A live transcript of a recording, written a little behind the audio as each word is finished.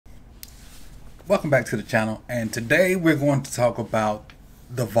Welcome back to the channel, and today we're going to talk about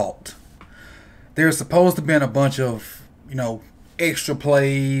the vault. There's supposed to be a bunch of, extra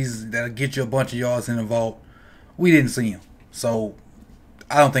plays that'll get you a bunch of yards in the vault. We didn't see them, so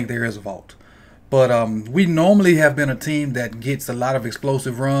I don't think there is a vault. But we normally have been a team that gets a lot of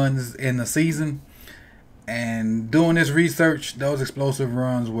explosive runs in the season, and doing this research, those explosive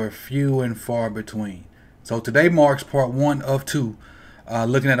runs were few and far between. So today marks part one of two.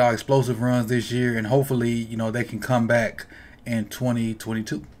 Looking at our explosive runs this year, and hopefully, they can come back in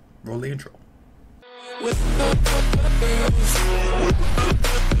 2022. Roll the intro.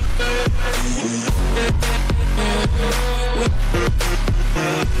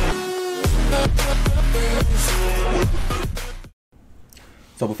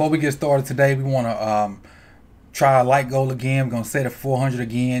 So before we get started today, we want to try a like goal again. We're going to set it 400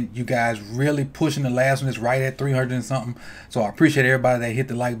 again. You guys really pushing the last one. It's right at 300 and something. So I appreciate everybody that hit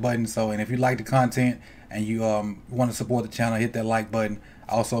the like button. So, and if you like the content and you want to support the channel, hit that like button.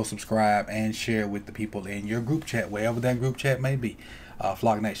 Also subscribe and share with the people in your group chat, wherever that group chat may be.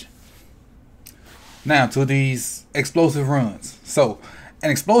 Flock Nation. Now to these explosive runs. So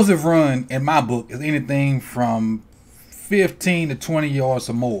an explosive run in my book is anything from 15 to 20 yards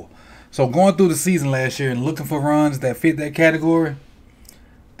or more. So going through the season last year and looking for runs that fit that category,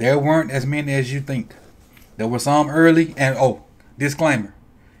 there weren't as many as you think. There were some early, and disclaimer,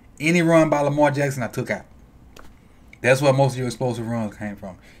 any run by Lamar Jackson I took out. That's where most of your explosive runs came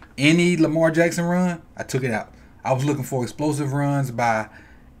from. Any Lamar Jackson run, I took it out. I was looking for explosive runs by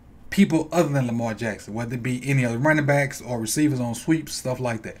people other than Lamar Jackson, whether it be any other running backs or receivers on sweeps, stuff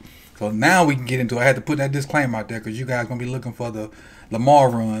like that. So now we can get into it. I had to put that disclaimer out there because you guys are going to be looking for the Lamar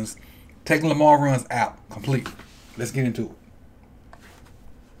runs. Taking Lamar runs out completely. Let's get into it.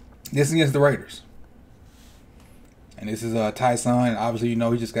 This is against the Raiders. And this is Tyson. Obviously,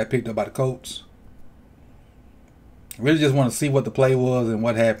 he just got picked up by the Colts. Really just want to see what the play was and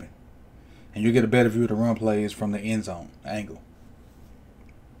what happened. And you get a better view of the run plays from the end zone angle.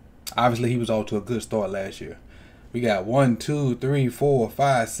 Obviously, he was off to a good start last year. We got 1, 2, 3, 4,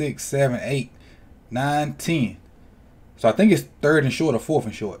 5, 6, 7, 8, 9, 10. So I think it's third and short or fourth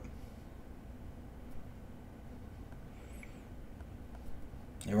and short.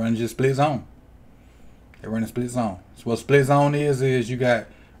 They're running just split zone. They're running split zone. So what split zone is you got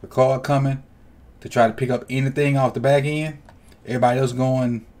Ricard coming to try to pick up anything off the back end. Everybody else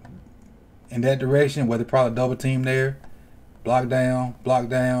going in that direction, where they probably double team there. Block down.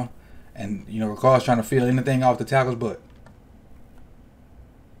 And, Ricard's trying to feel anything off the tackle's butt.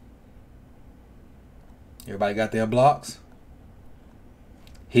 Everybody got their blocks.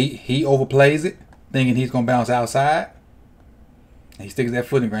 He overplays it, thinking he's going to bounce outside. And he sticks that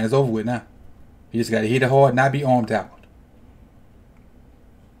foot in the ground. It's over with now. He just got to hit it hard, not be arm tackled.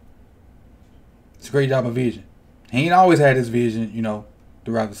 It's a great job of vision. He ain't always had his vision,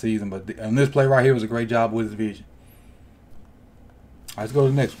 throughout the season. But on this play right here was a great job with his vision. All right, let's go to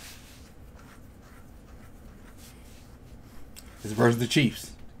the next one. This is versus the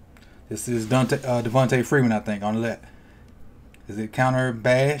Chiefs. This is Devontae Freeman, I think, on the left. Is it counter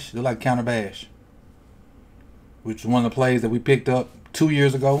bash? Look like counter bash. Which is one of the plays that we picked up 2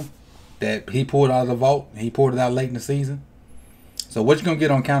 years ago that he pulled out of the vault. He pulled it out late in the season. So what you're going to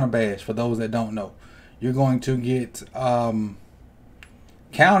get on counter bash, for those that don't know, you're going to get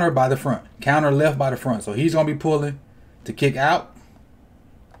counter by the front. Counter left by the front. So he's going to be pulling to kick out.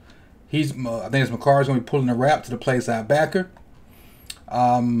 I think it's McCarr's going to be pulling the wrap to the play side backer.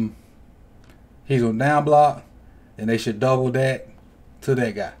 He's going to down block. And they should double that to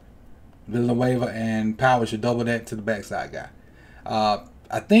that guy. Villanueva and Power should double that to the backside guy.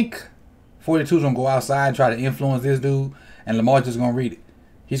 I think 42 is going to go outside and try to influence this dude. And Lamar's just going to read it.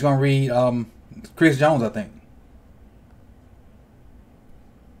 He's going to read Chris Jones, I think.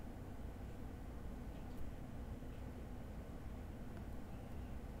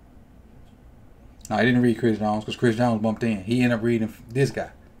 No, I didn't read Chris Jones because Chris Jones bumped in. He ended up reading this guy.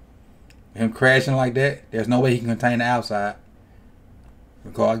 Him crashing like that, there's no way he can contain the outside.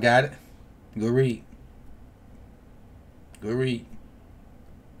 McCall got it. Good read. Good read.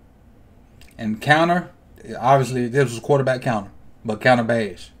 And counter, obviously this was quarterback counter, but counter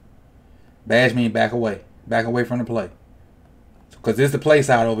bash. Bash means back away. Back away from the play. Because this is the play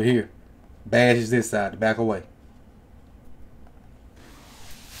side over here. Bash is this side, the back away.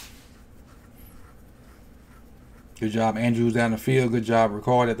 Good job, Andrews down the field. Good job,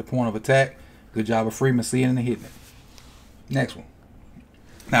 Ricard at the point of attack. Good job of Freeman seeing and hitting it. Next one.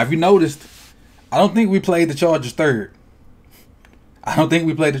 Now, if you noticed, I don't think we played the Chargers third.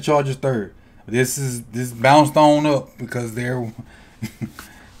 This bounced on up because they're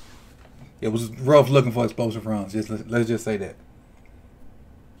It was rough looking for explosive runs. Let's just say that.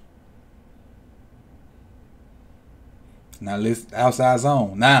 Now let's outside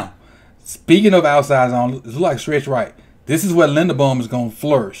zone. Now, speaking of outside zone, it's like stretch right. This is where Linderbaum is going to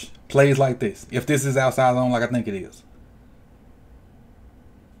flourish. Plays like this. If this is outside zone like I think it is.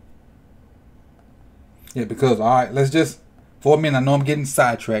 Yeah, because, all right, let's just, for a minute, I know I'm getting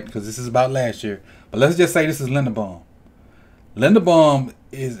sidetracked because this is about last year. But let's just say this is Linderbaum. Linderbaum,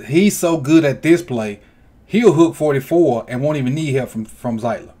 he's so good at this play, he'll hook 44 and won't even need help from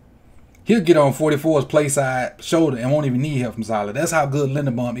Zeitler. He'll get on 44's play side shoulder and won't even need help from Zeitler. That's how good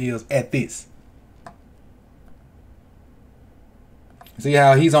Linderbaum is at this. See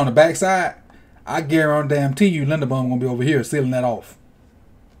how he's on the backside? I guarantee you Linderbaum going to be over here sealing that off.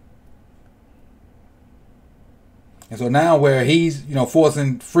 And so now where he's,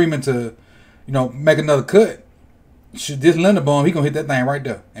 forcing Freeman to, make another cut, this Linderbaum, he going to hit that thing right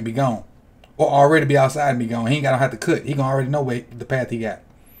there and be gone. Or already be outside and be gone. He ain't got to have to cut. He going to already know the path he got.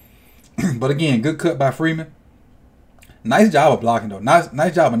 But again, good cut by Freeman. Nice job of blocking, though.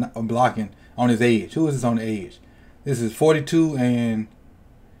 Nice job of blocking on his edge. Who is this on the edge? This is 42 and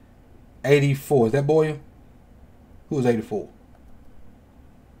 84. Is that Boyer? Who is 84?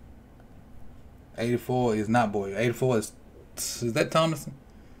 84 is not Boyer. 84 is that Thomason?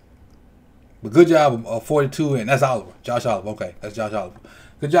 But good job of 42, and that's Oliver. Josh Oliver. Okay, that's Josh Oliver.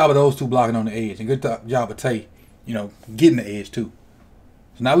 Good job of those two blocking on the edge, and good job of Tay, getting the edge too.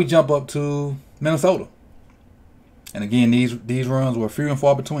 So now we jump up to Minnesota. And again, these runs were few and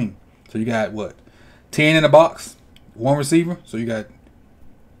far between. So you got what? 10 in the box, one receiver. So you got,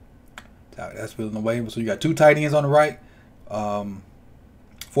 that's filling the waiver. So you got 2 tight ends on the right,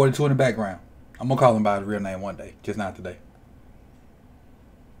 42 in the background. I'm going to call him by his real name one day, just not today.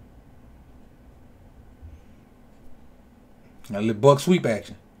 Now, a little buck sweep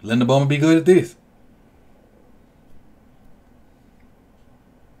action. Linderbaum will be good at this.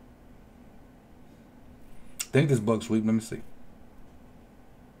 I think this buck sweep. Let me see.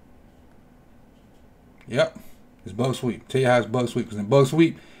 Yep. It's buck sweep. Tell you how it's buck sweep. Because in buck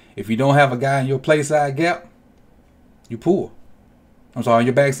sweep, if you don't have a guy in your play side gap, you pull. I'm sorry,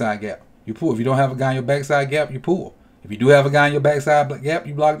 your backside gap. You pull. If you don't have a guy in your backside gap, you pull. If you do have a guy in your backside gap,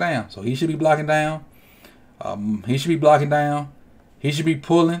 you block down. So he should be blocking down. He should be blocking down. He should be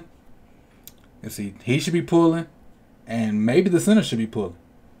pulling. Let's see. He should be pulling. And maybe the center should be pulling.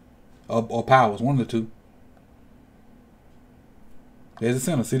 Or Powers. One of the two. There's the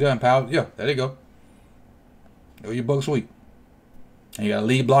center. See that? And Powers. Yeah, there you go. There's your buck sweep. And you got a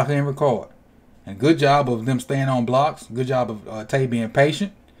lead blocker and record. And good job of them staying on blocks. Good job of Tay being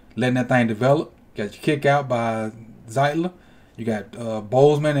patient. Letting that thing develop. Got your kick out by Zeitler. You got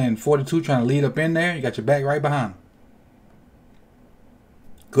Bozeman and 42 trying to lead up in there. You got your back right behind him.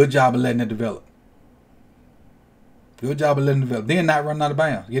 Good job of letting it develop. Good job of letting it develop. Then not running out of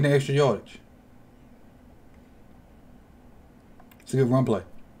bounds. Getting the extra yardage. It's a good run play.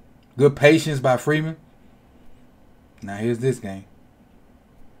 Good patience by Freeman. Now here's this game.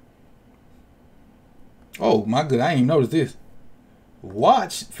 Oh my good. I didn't even notice this.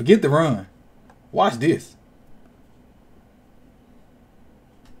 Watch. Forget the run. Watch this.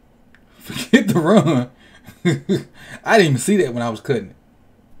 Forget the run. I didn't even see that when I was cutting it.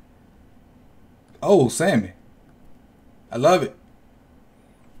 Oh, Sammy. I love it.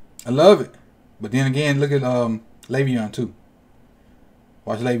 I love it. But then again, look at Le'Veon too.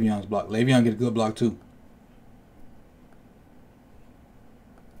 Watch Le'Veon's block. Le'Veon get a good block too.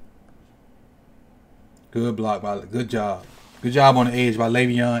 Good block by. Good job. Good job on the edge by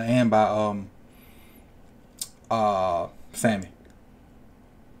Le'Veon and by Sammy.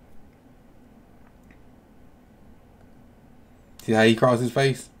 See how he crossed his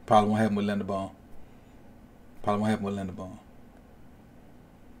face? Probably won't happen with Linderbaum. Probably won't happen with Linderbaum.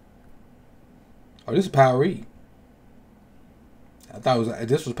 Oh, this is power read. I thought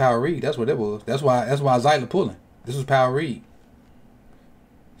this was power read. That's what it was. That's why Zeitler pulling. This was power read.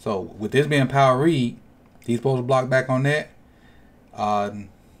 So with this being power read, he's supposed to block back on that. I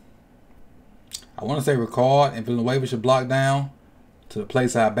want to say record and Villanueva should block down to the play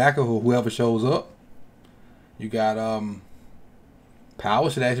side backer or whoever shows up. You got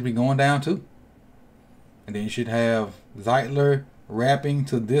Power should actually be going down too. And then you should have Zeitler wrapping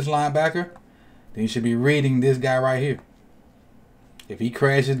to this linebacker. Then you should be reading this guy right here. If he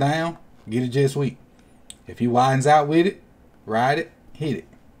crashes down, get a jet sweep. If he widens out with it, ride it, hit it.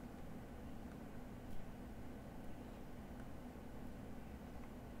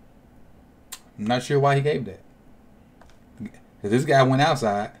 I'm not sure why he gave that. Because this guy went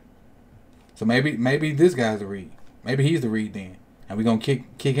outside. So maybe this guy's the read. Maybe he's the read then. And we're going to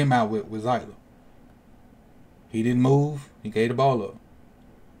kick him out with Zeitler. He didn't move. He gave the ball up.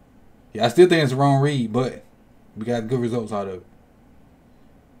 Yeah, I still think it's the wrong read, but we got good results out of it.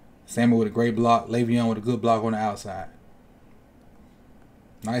 Samuel with a great block. Le'Veon with a good block on the outside.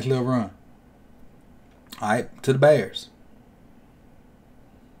 Nice little run. All right, to the Bears.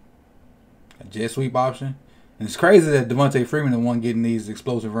 A jet sweep option. And it's crazy that Devontae Freeman is the one getting these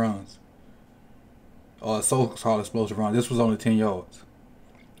explosive runs. Or so-called explosive runs. This was only 10 yards.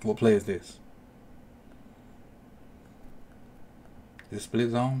 What play is this? Is it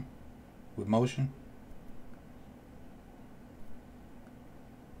split zone with motion?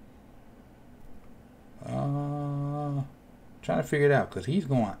 Trying to figure it out because he's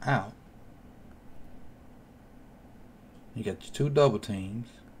going out. You got your two double teams.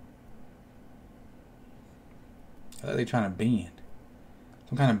 Are they trying to bend?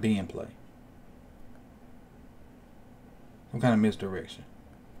 Some kind of bend play. Some kind of misdirection.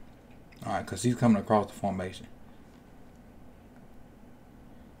 Alright, because he's coming across the formation.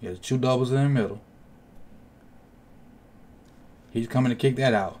 You got two doubles in the middle. He's coming to kick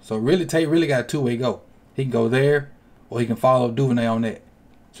that out. So really, Tate really got a two-way go. He can go there, or he can follow Duvernay on that.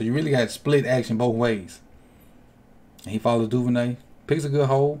 So you really got split action both ways. And he follows Duvernay, picks a good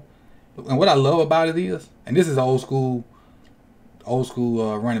hole. And what I love about it is, and this is old school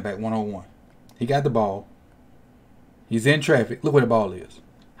running back 101. He got the ball. He's in traffic. Look where the ball is.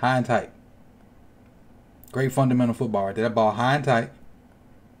 High and tight. Great fundamental football right there. That ball high and tight.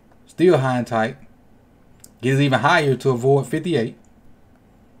 Still high and tight. Gets even higher to avoid 58.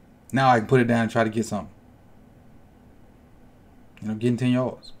 Now I can put it down and try to get something. Getting 10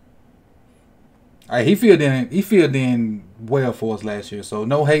 yards. All right, he filled in well for us last year. So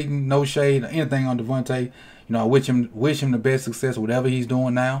no hating, no shade, anything on Devontae. I wish him the best success, whatever he's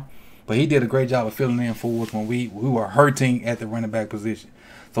doing now. But he did a great job of filling in for us when we were hurting at the running back position.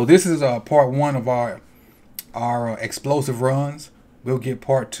 So this is part one of our explosive runs. We'll get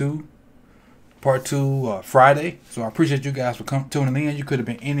part two Friday. So I appreciate you guys for tuning in. You could have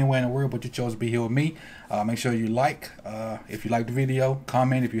been anywhere in the world, but you chose to be here with me. Make sure you if you like the video,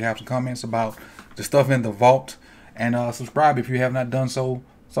 comment if you have some comments about the stuff in the vault, and subscribe if you have not done so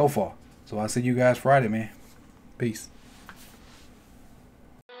far. So I'll see you guys Friday, man. Peace.